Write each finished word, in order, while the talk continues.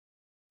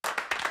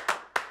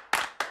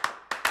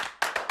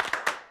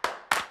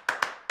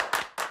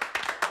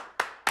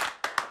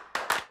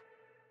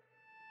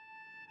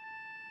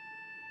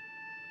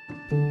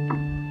You're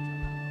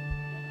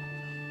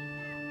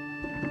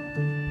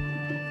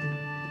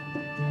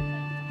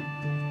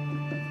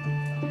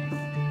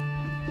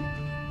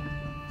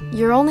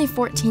only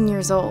 14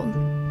 years old,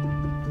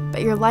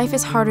 but your life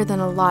is harder than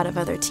a lot of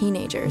other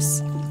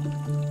teenagers.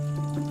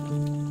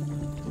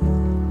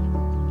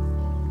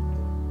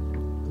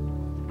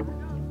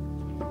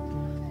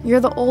 You're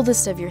the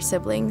oldest of your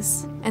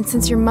siblings, and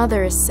since your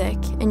mother is sick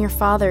and your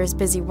father is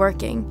busy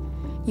working,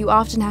 you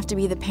often have to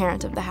be the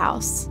parent of the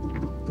house.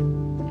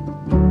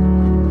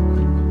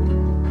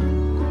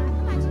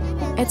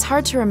 It's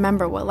hard to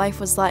remember what life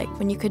was like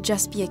when you could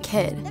just be a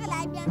kid,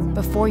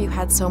 before you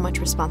had so much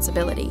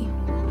responsibility.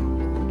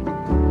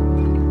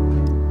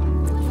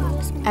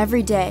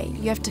 Every day,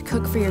 you have to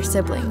cook for your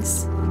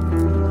siblings.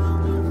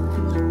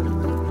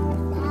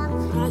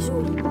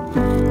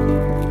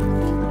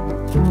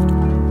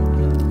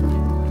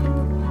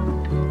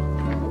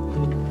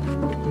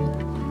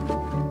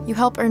 You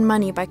help earn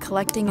money by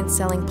collecting and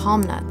selling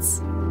palm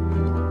nuts.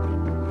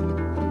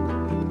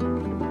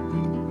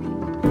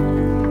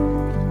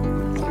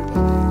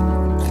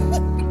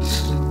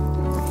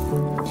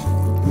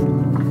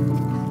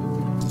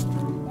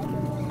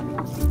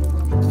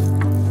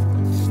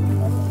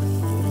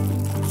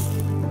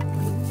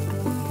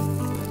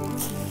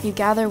 You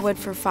gather wood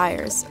for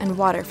fires and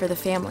water for the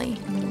family.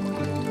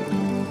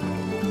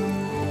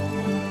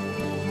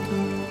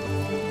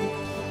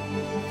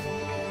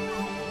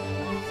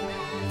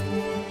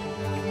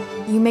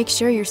 You make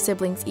sure your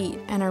siblings eat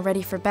and are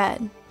ready for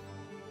bed.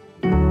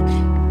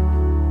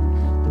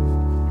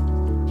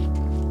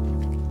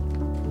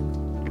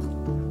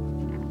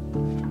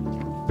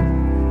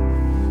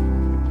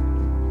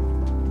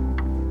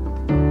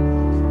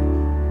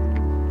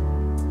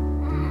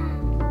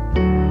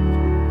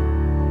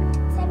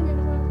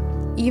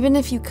 Even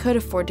if you could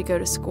afford to go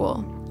to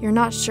school, you're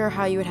not sure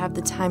how you would have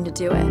the time to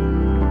do it.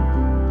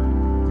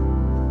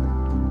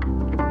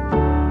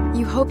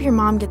 You hope your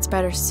mom gets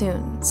better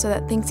soon so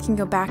that things can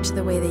go back to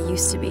the way they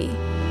used to be.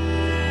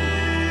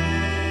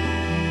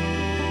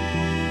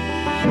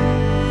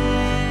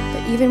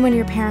 But even when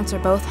your parents are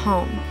both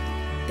home,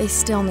 they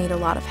still need a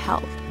lot of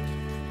help,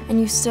 and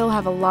you still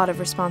have a lot of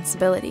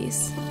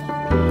responsibilities.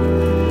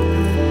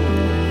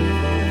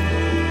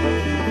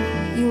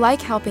 You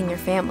like helping your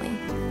family,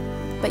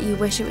 but you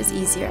wish it was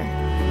easier.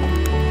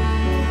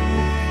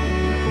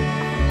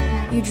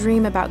 You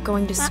dream about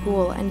going to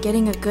school and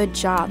getting a good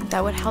job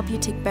that would help you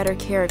take better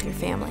care of your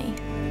family.